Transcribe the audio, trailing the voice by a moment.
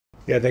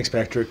Yeah, thanks,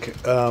 Patrick.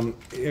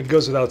 It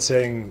goes without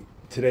saying,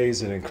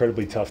 today's an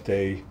incredibly tough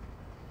day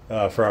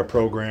for our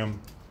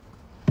program,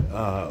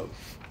 uh,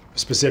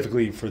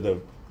 specifically for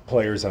the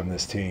players on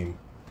this team.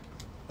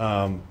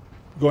 Um,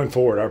 Going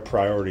forward, our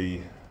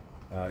priority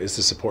is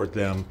to support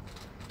them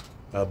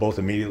both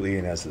immediately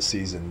and as the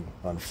season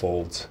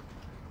unfolds.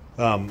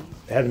 I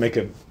had to make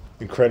an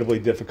incredibly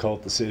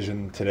difficult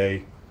decision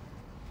today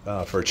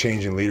for a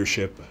change in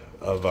leadership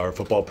of our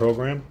football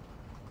program.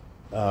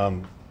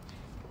 Um,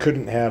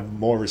 couldn't have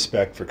more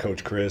respect for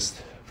Coach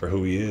Chryst, for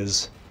who he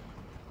is,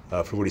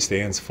 for what he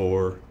stands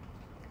for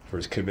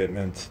his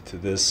commitment to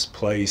this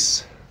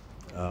place,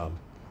 um,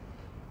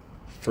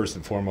 first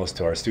and foremost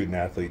to our student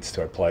athletes,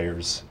 to our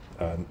players.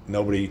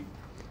 Nobody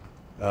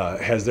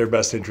has their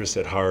best interests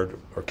at heart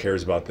or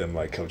cares about them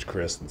like Coach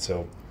Chryst, and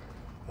so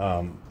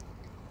um,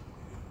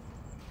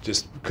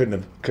 just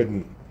couldn't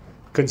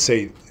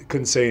say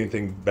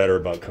anything better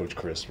about Coach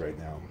Chryst right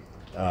now.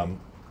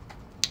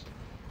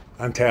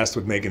 I'm tasked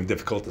with making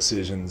difficult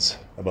decisions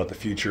about the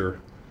future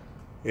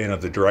and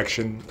of the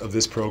direction of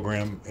this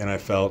program, and I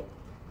felt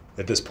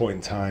at this point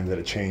in time that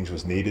a change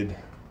was needed.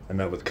 I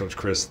met with Coach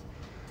Chryst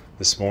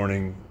this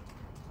morning.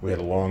 We had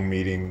a long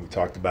meeting, we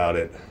talked about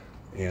it,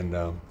 and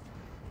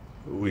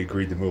we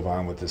agreed to move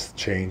on with this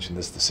change and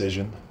this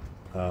decision.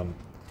 We're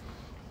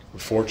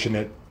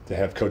fortunate to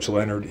have Coach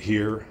Leonard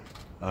here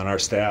on our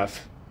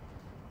staff,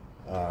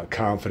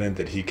 confident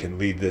that he can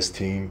lead this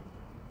team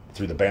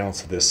through the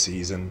balance of this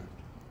season.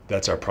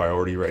 That's our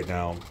priority right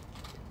now.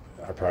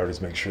 Our priority is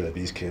to make sure that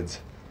these kids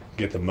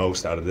get the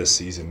most out of this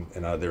season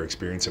and out of their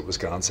experience at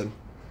Wisconsin.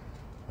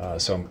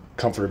 So I'm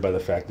comforted by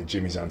the fact that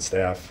Jimmy's on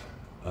staff,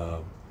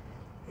 and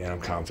I'm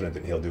confident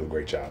that he'll do a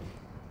great job.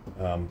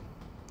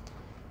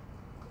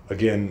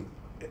 Again,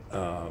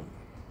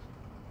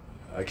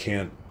 I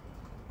can't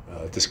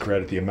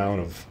discredit the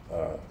amount of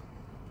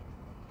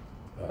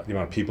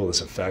people this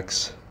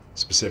affects,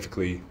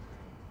 specifically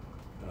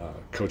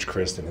Coach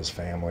Chryst and his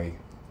family,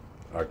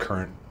 our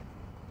current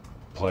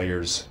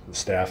players, the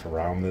staff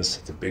around this.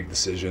 It's a big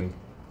decision.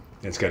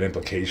 It's got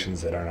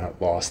implications that are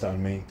not lost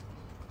on me,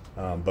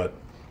 but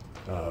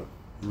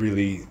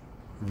really,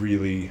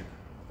 really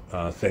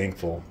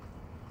thankful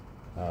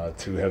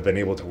to have been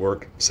able to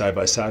work side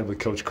by side with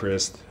Coach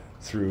Chryst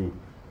through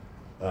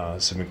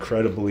some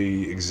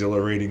incredibly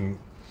exhilarating,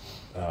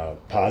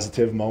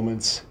 positive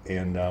moments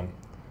and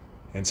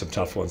some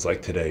tough ones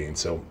like today. And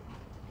so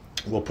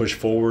we'll push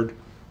forward,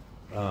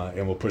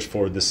 and we'll push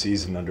forward this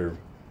season under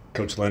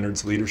Coach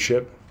Leonard's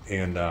leadership,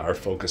 and our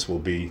focus will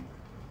be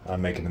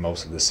on making the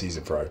most of this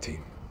season for our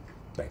team.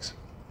 Thanks.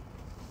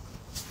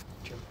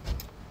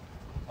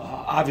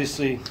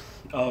 Obviously,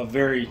 a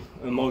very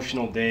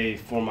emotional day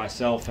for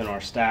myself and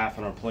our staff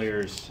and our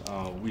players.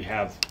 We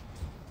have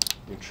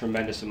a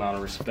tremendous amount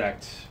of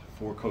respect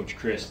for Coach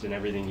Chryst and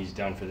everything he's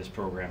done for this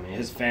program. And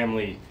his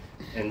family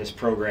and this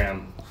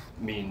program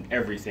mean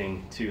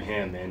everything to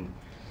him, and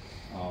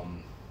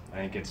I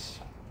think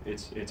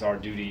it's our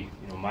duty,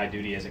 my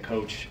duty as a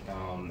coach,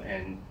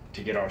 and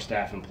to get our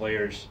staff and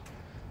players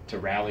to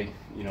rally,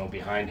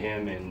 behind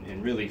him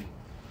and really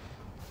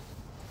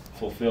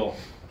fulfill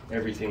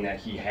everything that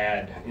he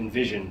had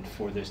envisioned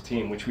for this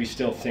team, which we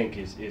still think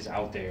is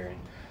out there. And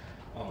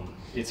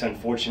it's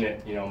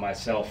unfortunate,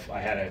 myself, I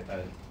had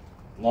a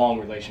long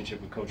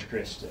relationship with Coach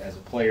Chryst as a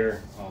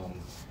player,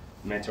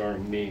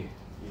 mentoring me,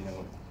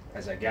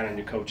 as I got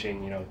into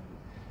coaching.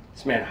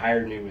 This man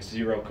hired me with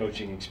zero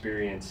coaching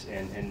experience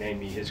and named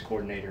me his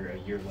coordinator a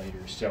year later.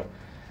 So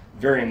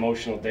very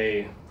emotional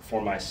day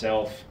for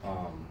myself.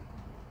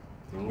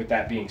 And with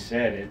that being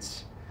said,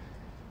 it's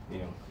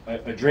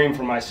a dream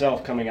for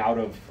myself coming out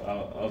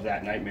of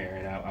that nightmare,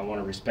 and I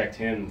want to respect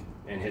him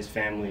and his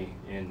family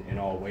in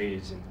all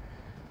ways. And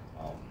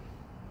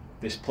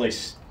this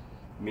place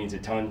means a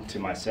ton to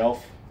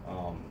myself,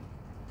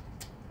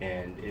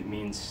 and it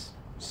means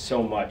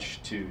so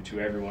much to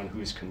everyone who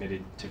is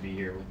committed to be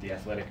here with the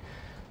athletic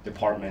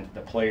department,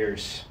 the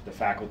players, the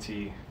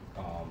faculty,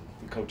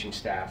 the coaching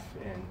staff,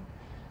 and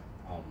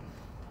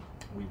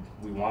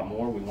we want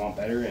more, we want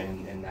better,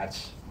 and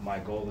that's my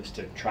goal, is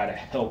to try to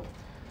help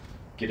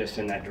get us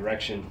in that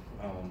direction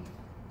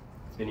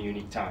in a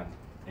unique time.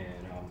 And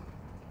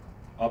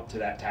up to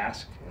that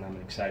task, and I'm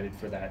excited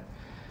for that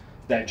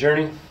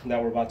journey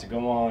that we're about to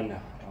go on,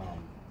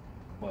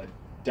 but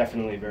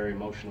definitely a very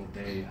emotional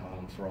day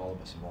for all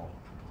of us involved.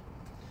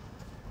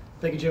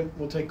 Thank you, Jim.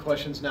 We'll take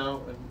questions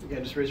now. And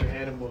again, just raise your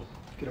hand and we'll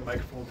get a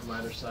microphone from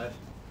either side.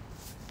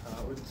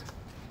 We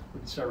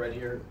can start right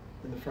here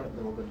in the front, and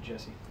then we'll go to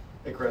Jesse.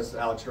 Hey, Chris,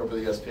 Alex Grover,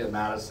 the ESPN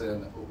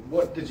Madison.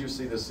 What did you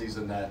see this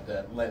season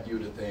that led you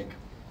to think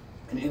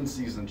an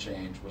in-season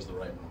change was the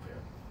right move here?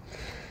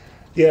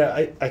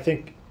 Yeah, I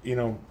think,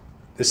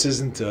 this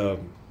isn't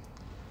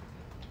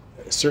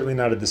certainly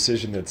not a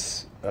decision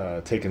that's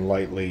taken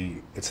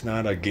lightly. It's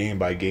not a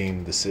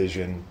game-by-game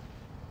decision.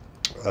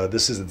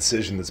 This is a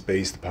decision that's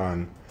based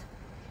upon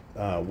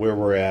where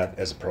we're at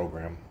as a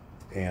program.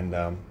 And,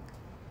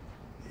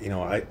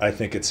 I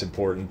think it's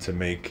important to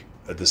make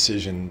a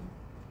decision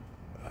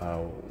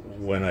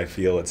when I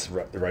feel it's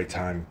the right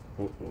time,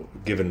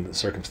 given the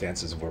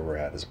circumstances of where we're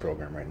at as a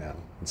program right now.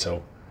 And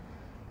so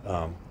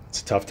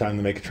it's a tough time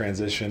to make a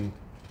transition,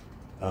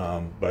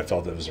 but I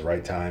felt it was the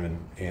right time,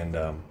 and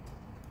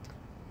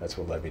that's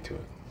what led me to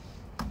it.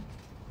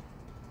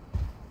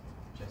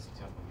 Jesse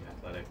Temple,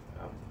 The Athletic.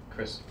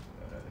 Chris,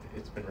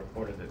 it's been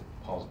reported that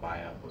Paul's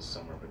buyout was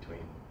somewhere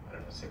between, I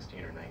don't know,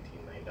 $16 or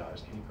 $19 million.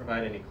 Can you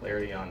provide any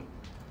clarity on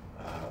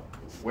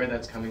where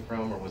that's coming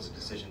from, or was a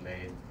decision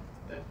made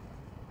that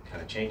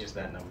kind of changes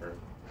that number?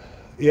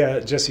 Yeah,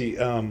 Jesse,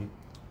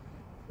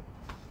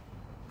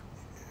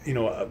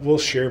 we'll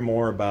share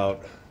more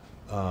about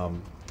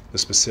the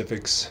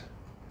specifics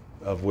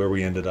of where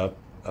we ended up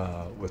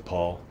with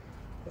Paul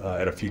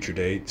at a future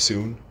date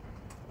soon.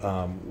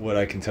 What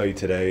I can tell you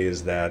today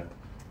is that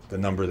the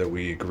number that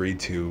we agreed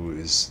to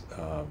is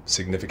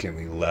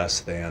significantly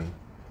less than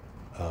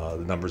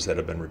the numbers that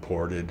have been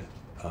reported,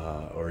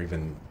 or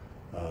even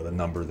the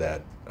number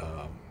that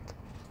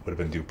would have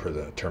been due per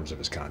the terms of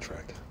his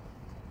contract.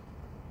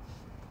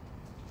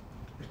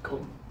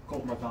 Colton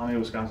Bartholomew,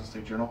 Wisconsin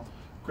State Journal.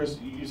 Chris,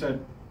 you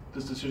said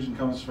this decision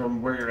comes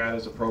from where you're at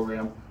as a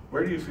program.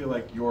 Where do you feel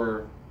like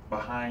you're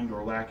behind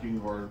or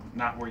lacking or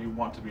not where you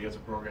want to be as a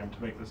program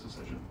to make this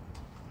decision?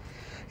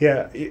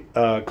 Yeah,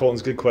 Colton's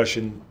a good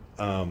question.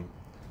 I've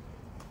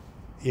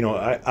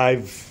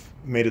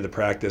made it a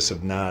practice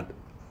of not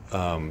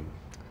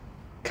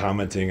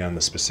commenting on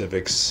the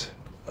specifics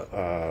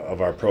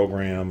of our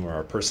program or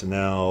our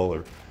personnel or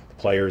the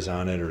players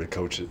on it or the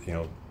coaches.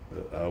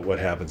 What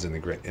happens in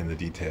the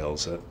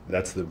details.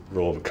 That's the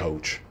role of a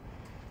coach,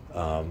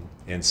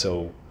 and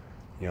so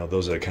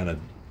those are the kind of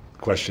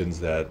questions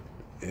that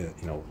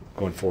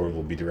going forward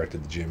will be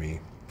directed to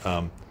Jimmy.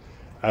 I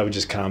would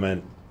just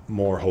comment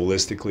more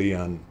holistically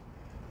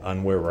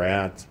on where we're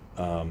at.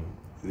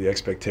 The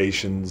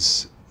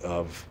expectations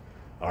of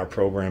our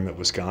program at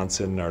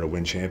Wisconsin are to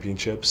win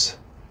championships,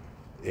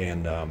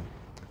 and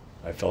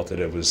I felt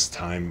that it was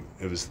time.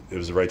 It was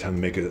the right time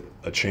to make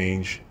a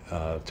change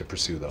to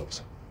pursue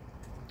those.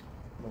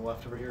 On the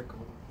left over here,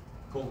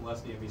 Colton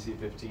Leslie, NBC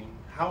 15.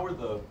 How were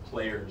the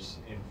players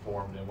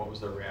informed, and what was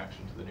their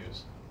reaction to the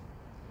news?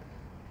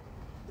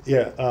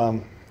 Yeah,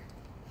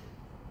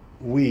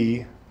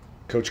 we,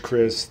 Coach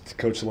Chryst,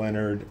 Coach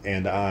Leonard,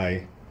 and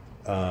I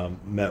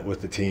met with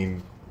the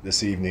team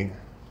this evening.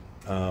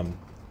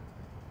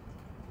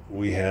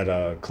 We had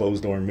a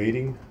closed-door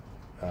meeting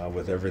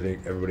with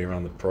everybody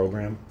around the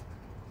program.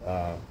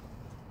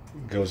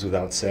 Goes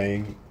without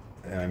saying,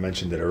 and I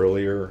mentioned it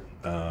earlier.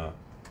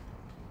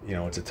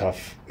 It's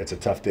a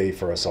tough day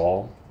for us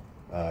all,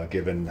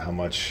 given how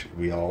much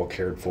we all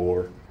cared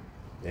for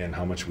and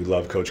how much we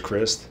love Coach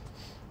Chryst.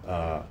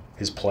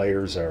 His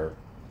players are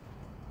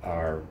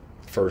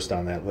first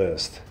on that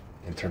list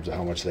in terms of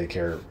how much they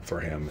care for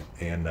him,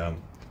 and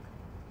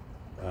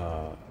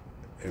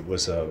it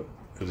was a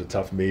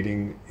tough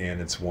meeting, and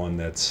it's one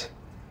that's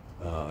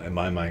in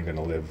my mind going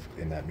to live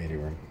in that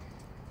meeting room.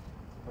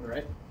 on the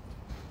right.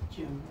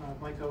 Jim,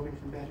 Mike Hogan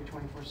from Badger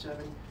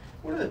 24/7.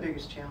 What are the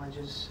biggest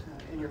challenges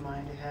in your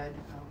mind ahead?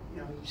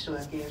 You still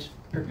have games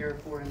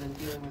prepared for, and then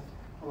dealing with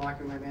a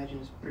locker room, I imagine,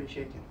 is pretty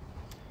shaky.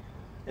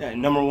 Yeah,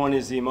 number one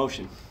is the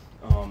emotion.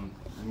 You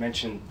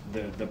mentioned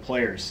the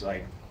players.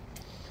 Like,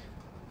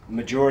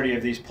 majority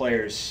of these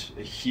players,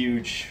 a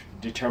huge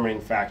determining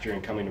factor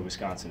in coming to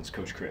Wisconsin is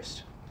Coach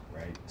Chryst,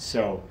 right?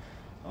 So,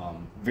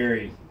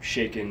 very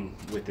shaken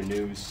with the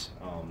news.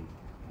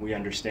 We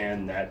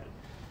understand that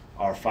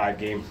our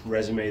 5-game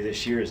resume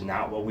this year is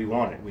not what we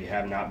wanted. We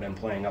have not been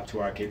playing up to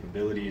our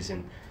capabilities,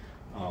 and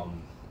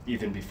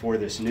even before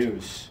this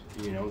news,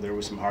 there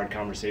was some hard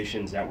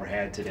conversations that were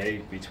had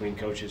today between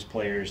coaches,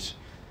 players,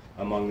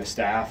 among the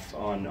staff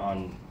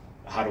on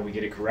how do we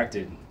get it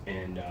corrected.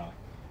 And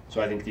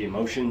so I think the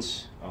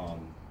emotions,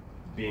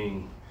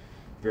 being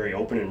very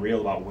open and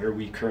real about where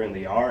we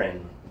currently are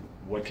and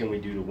what can we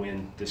do to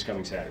win this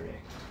coming Saturday.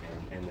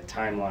 And the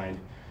timeline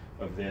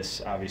of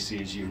this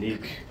obviously is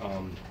unique,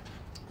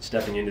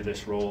 stepping into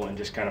this role, and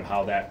just kind of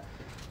how that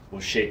will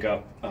shake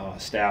up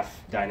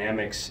staff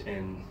dynamics,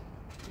 and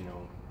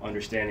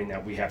understanding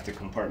that we have to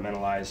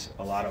compartmentalize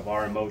a lot of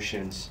our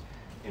emotions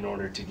in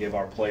order to give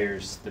our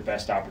players the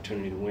best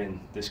opportunity to win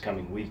this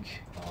coming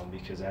week,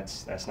 because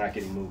that's not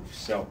getting moved.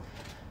 So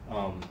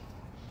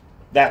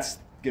that's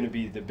going to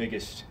be the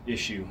biggest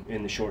issue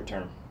in the short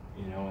term.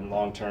 In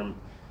long term,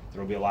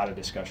 there will be a lot of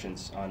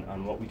discussions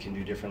on what we can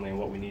do differently and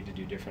what we need to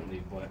do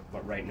differently.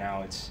 But right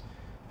now, it's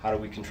how do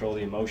we control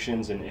the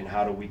emotions, and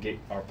how do we get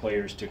our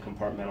players to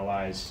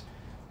compartmentalize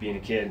being a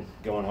kid,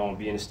 going home,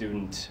 being a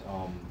student,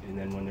 and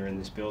then when they're in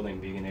this building,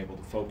 being able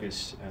to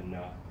focus and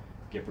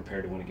get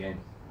prepared to win a game.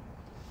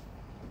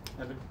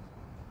 Evan.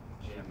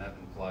 Jim,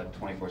 Evan Flood,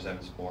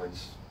 24/7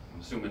 Sports. I'm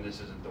assuming this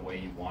isn't the way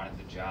you wanted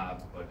the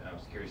job, but I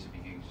was curious if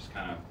you could just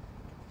kind of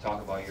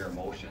talk about your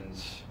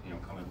emotions,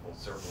 coming full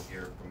circle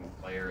here from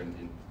a player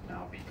and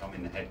now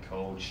becoming the head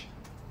coach.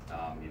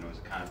 Is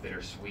it kind of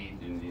bittersweet,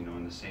 and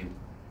in the same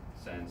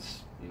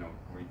sense,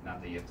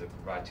 not that you have to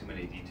provide too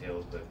many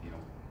details, but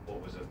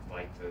what was it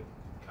like to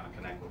kind of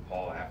connect with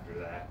Paul after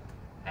that?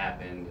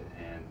 happened,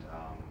 and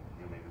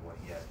you know, maybe what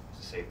he had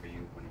to say for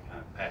you when he kind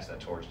of passed that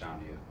torch down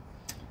to you.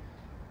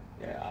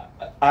 Yeah,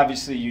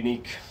 obviously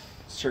unique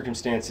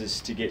circumstances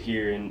to get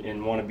here,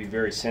 and want to be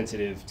very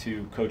sensitive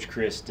to Coach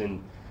Chryst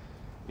and,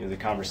 you know, the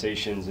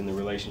conversations and the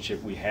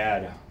relationship we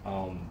had.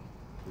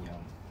 You know,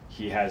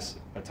 he has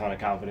a ton of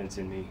confidence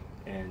in me,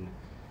 and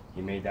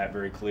he made that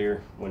very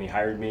clear when he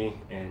hired me,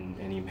 and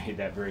he made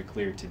that very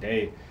clear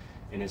today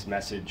in his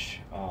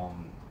message.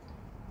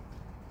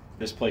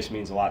 This place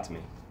means a lot to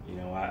me. You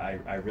know,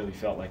 I really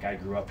felt like I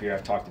grew up here.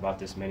 I've talked about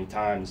this many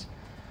times.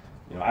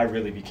 You know, I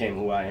really became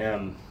who I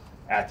am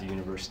at the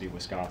University of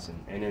Wisconsin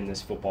and in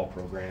this football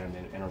program,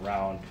 and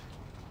around,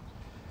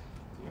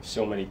 you know,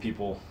 so many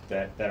people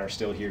that are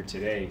still here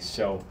today.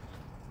 So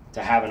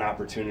to have an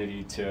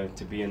opportunity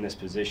to be in this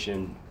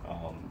position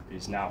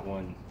is not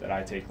one that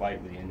I take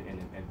lightly,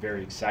 and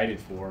very excited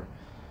for.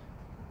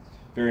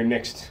 Very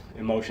mixed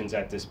emotions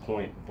at this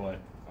point, but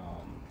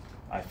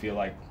I feel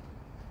like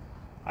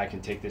I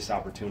can take this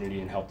opportunity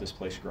and help this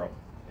place grow.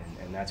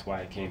 And that's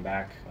why I came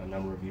back a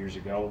number of years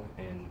ago,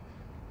 and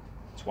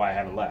that's why I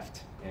haven't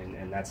left.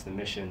 And that's the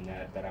mission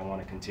that I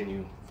want to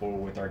continue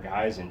forward with our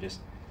guys, and just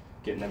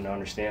getting them to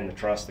understand the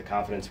trust, the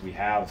confidence we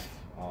have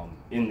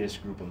in this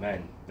group of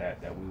men, that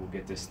we will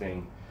get this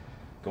thing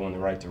going the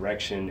right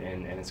direction,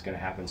 and it's going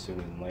to happen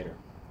sooner than later.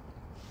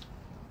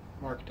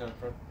 Mark, down in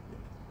front.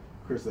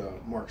 Chris,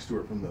 Mark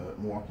Stewart from the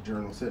Milwaukee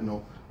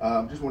Journal-Sentinel.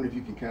 Just wondering if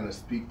you can kind of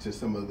speak to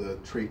some of the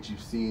traits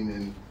you've seen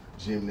in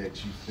Jim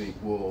that you think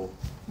will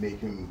make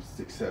him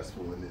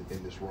successful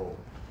in this role.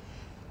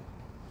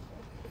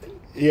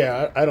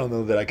 Yeah, I don't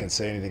know that I can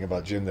say anything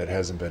about Jim that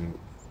hasn't been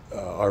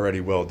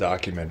already well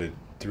documented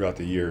throughout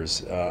the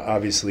years.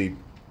 Obviously,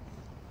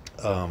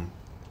 you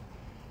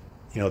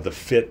know, the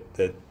fit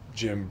that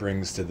Jim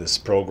brings to this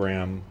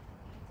program,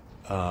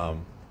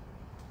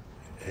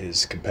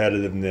 his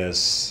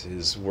competitiveness,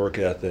 his work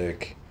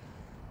ethic,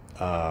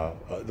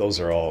 those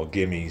are all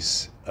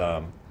gimmies.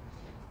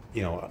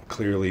 You know,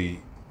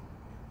 clearly,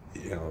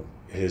 you know,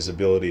 his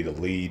ability to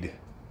lead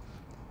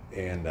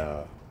and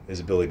his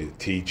ability to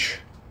teach.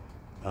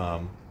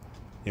 You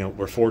know,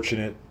 we're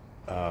fortunate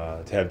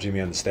to have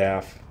Jimmy on the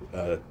staff,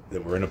 that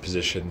we're in a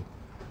position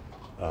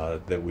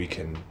that we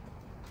can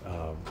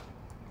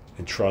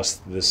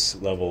entrust this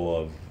level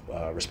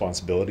of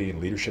responsibility and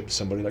leadership to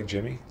somebody like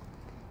Jimmy.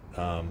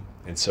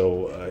 And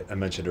so I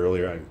mentioned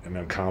earlier,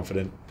 I'm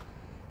confident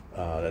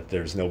that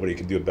there's nobody who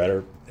can do it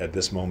better at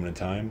this moment in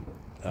time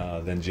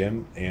than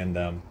Jim.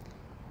 And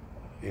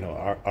you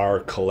know, our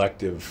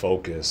collective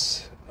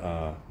focus,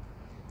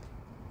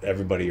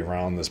 everybody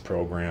around this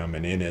program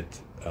and in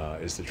it,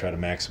 is to try to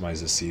maximize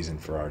this season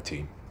for our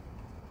team.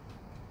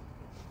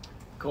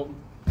 Colton.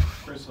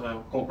 Chris,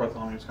 Colt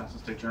Bartholomew, Wisconsin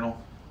State Journal.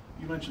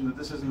 You mentioned that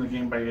this isn't a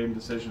game-by-game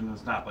decision.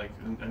 It's not like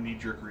a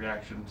knee-jerk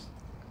reaction.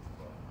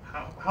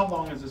 How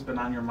long has this been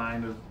on your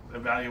mind of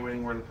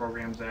evaluating where the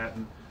program's at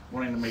and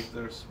wanting to make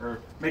this, or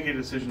make a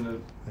decision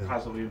to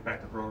positively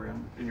impact the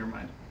program in your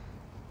mind?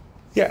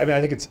 Yeah, I mean,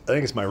 I think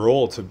it's my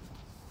role to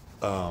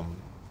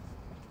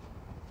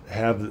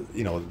have,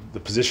 you know, the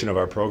position of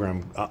our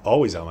program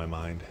always on my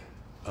mind,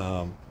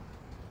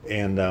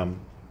 and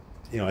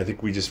you know, I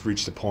think we just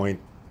reached a point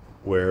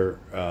where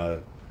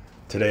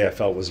today I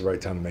felt was the right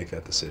time to make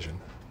that decision.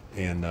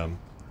 And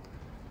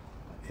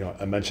you know,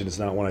 I mentioned it's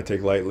not one I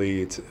take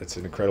lightly. It's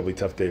an incredibly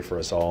tough day for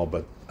us all,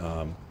 but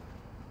I'm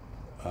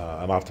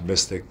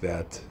optimistic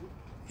that,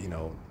 you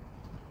know,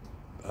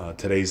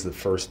 today's the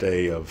first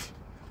day of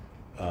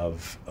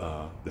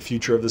the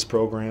future of this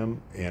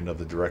program and of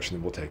the direction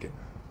that we'll take it.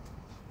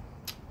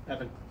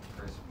 Evan.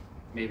 Chris,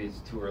 maybe it's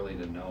too early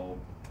to know,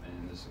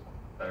 and this is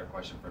a better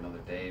question for another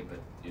day, but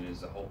you know, is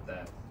the hope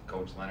that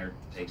Coach Leonard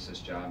takes this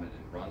job and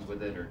runs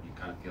with it, or do you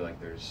kind of feel like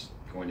there's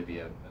going to be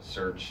a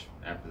search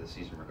after the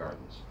season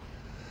regardless?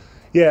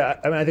 Yeah,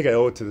 I mean, I think I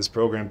owe it to this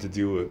program to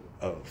do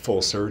a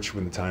full search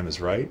when the time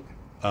is right.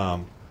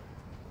 That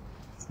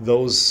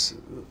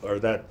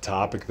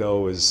topic,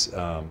 though, is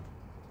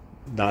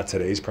not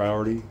today's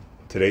priority.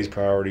 Today's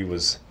priority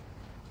was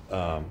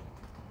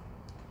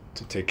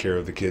to take care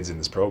of the kids in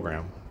this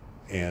program,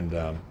 and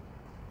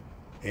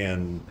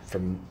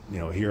from, you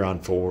know, here on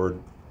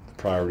forward, the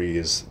priority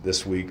is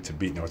this week to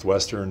beat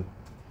Northwestern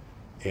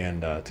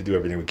and to do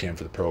everything we can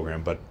for the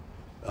program. But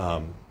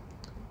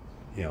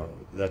you know,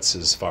 that's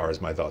as far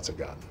as my thoughts have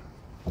gotten.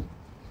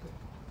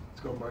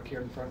 Let's go, Mark,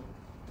 here in front.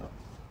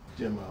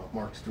 Jim,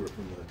 Mark Stewart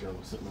from the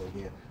Journal-Sentinel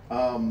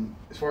again.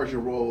 As far as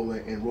your role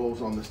and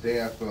roles on the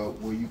staff,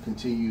 will you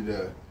continue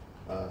to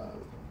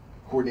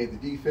coordinate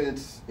the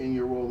defense in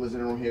your role as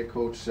interim head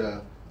coach?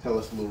 Tell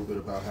us a little bit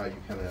about how you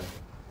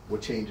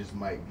what changes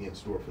might be in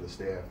store for the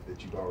staff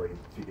that you've already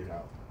figured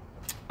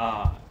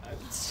out.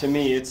 To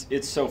me,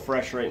 it's so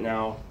fresh right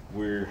now.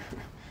 We're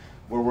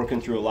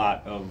working through a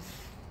lot of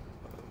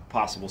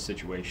possible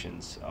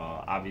situations.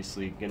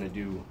 Obviously, going to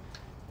do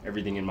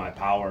everything in my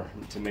power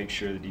to make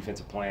sure the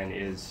defensive plan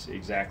is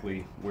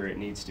exactly where it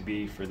needs to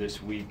be for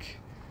this week,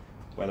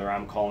 whether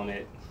I'm calling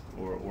it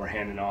or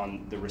handing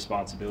on the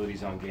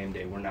responsibilities on game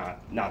day. We're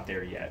not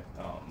there yet,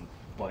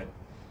 but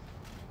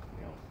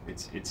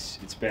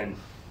it's been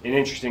an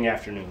interesting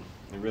afternoon.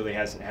 It really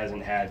hasn't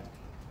had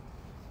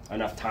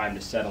enough time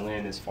to settle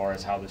in as far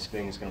as how this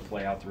thing is going to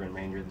play out through the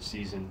remainder of the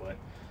season, but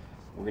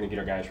we're going to get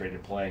our guys ready to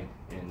play,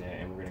 and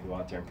we're going to go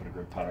out there and put a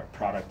good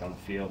product on the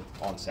field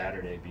on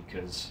Saturday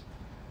because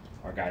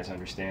our guys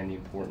understand the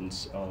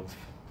importance of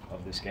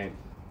this game.